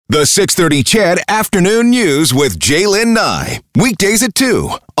The 6:30 CHED Afternoon News with Jaylen Nye. Weekdays at 2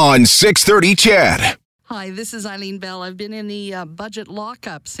 on 6:30 CHED. Hi, this is Eileen Bell. I've been in the budget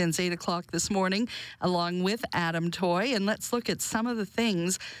lockup since 8 o'clock this morning, along with Adam Toy. And let's look at some of the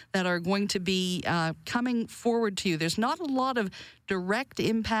things that are going to be coming forward to you. There's not a lot of direct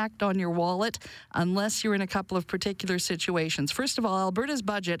impact on your wallet unless you're in a couple of particular situations. First of all, Alberta's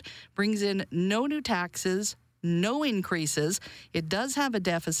budget brings in no new taxes, no increases. It does have a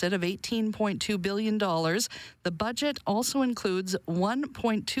deficit of $18.2 billion. The budget also includes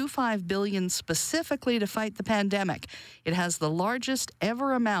 $1.25 billion specifically to fight the pandemic. It has the largest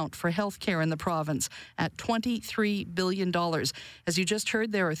ever amount for healthcare in the province at $23 billion. As you just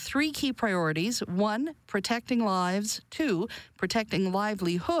heard, there are three key priorities. 1, protecting lives. 2, protecting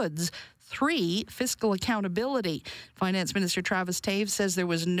livelihoods. 3, fiscal accountability. Finance Minister Travis Toews says there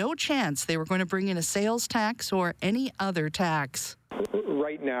was no chance they were going to bring in a sales tax or any other tax.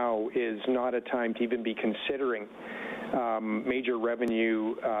 Right now is not a time to even be considering major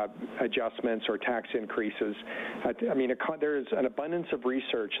revenue adjustments or tax increases. There is an abundance of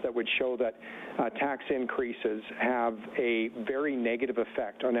research that would show that tax increases have a very negative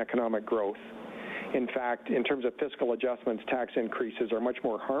effect on economic growth. In fact, in terms of fiscal adjustments, tax increases are much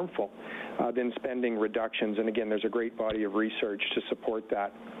more harmful than spending reductions. And again, there's a great body of research to support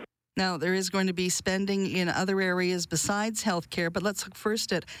that. Now, there is going to be spending in other areas besides healthcare, but let's look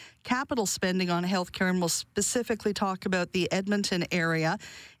first at capital spending on healthcare, and we'll specifically talk about the Edmonton area.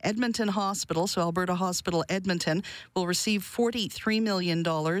 Edmonton Hospital, so Alberta Hospital Edmonton, will receive $43 million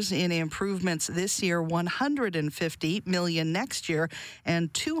in improvements this year, $150 million next year,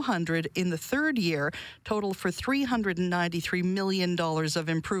 and $200 in the third year, total for $393 million of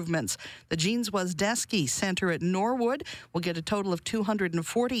improvements. The Jean Wozdeski Centre at Norwood will get a total of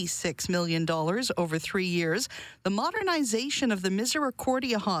 $246 million over 3 years. The modernization of the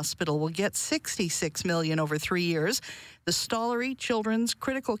Misericordia Hospital will get $66 million over 3 years. The Stollery Children's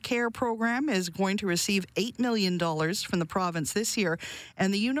Critical Care Program is going to receive $8 million from the province this year,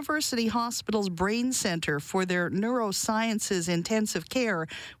 and the University Hospital's Brain Centre for their neurosciences intensive care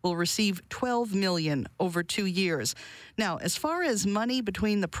will receive $12 million over 2 years. Now, as far as money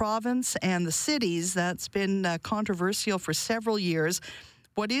between the province and the cities, that's been controversial for several years.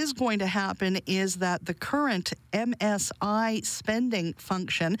 What is going to happen is that the current MSI spending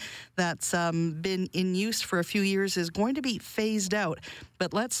function that's been in use for a few years is going to be phased out.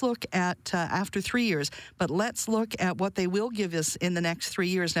 But let's look at, after 3 years, but let's look at what they will give us in the next 3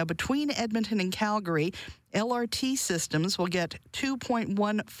 years. Now, between Edmonton and Calgary, LRT Systems will get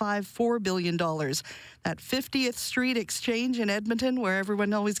 $2.154 billion. That 50th Street Exchange in Edmonton, where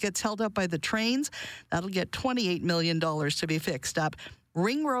everyone always gets held up by the trains, that'll get $28 million to be fixed up.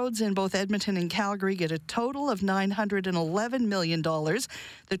 Ring roads in both Edmonton and Calgary get a total of $911 million.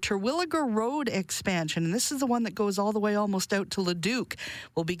 The Terwilliger Road expansion, and this is the one that goes all the way almost out to Leduc,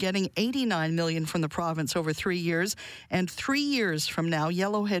 will be getting $89 million from the province over 3 years. And 3 years from now,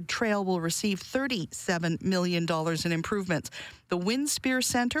 Yellowhead Trail will receive $37 million in improvements. The Winspear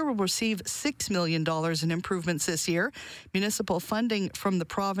Centre will receive $6 million in improvements this year. Municipal funding from the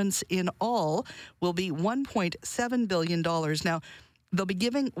province in all will be $1.7 billion. Now, they'll be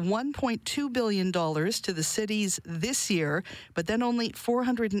giving $1.2 billion to the cities this year, but then only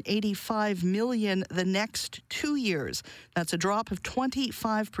 $485 million the next 2 years. That's a drop of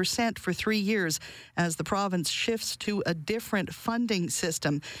 25% for 3 years as the province shifts to a different funding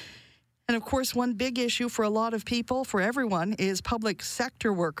system. And of course, one big issue for a lot of people, for everyone, is public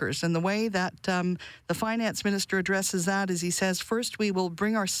sector workers. And the way that the finance minister addresses that is he says, first, we will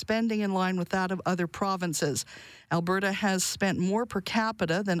bring our spending in line with that of other provinces. Alberta has spent more per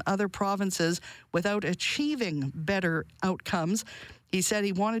capita than other provinces without achieving better outcomes. He said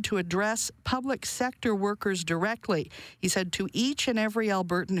he wanted to address public sector workers directly. He said, to each and every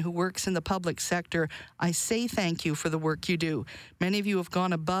Albertan who works in the public sector, I say thank you for the work you do. Many of you have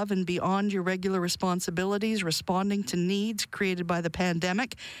gone above and beyond your regular responsibilities, responding to needs created by the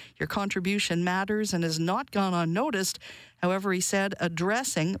pandemic. Your contribution matters and has not gone unnoticed. However, he said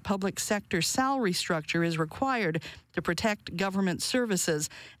addressing public sector salary structure is required to protect government services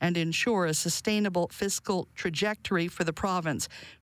and ensure a sustainable fiscal trajectory for the province.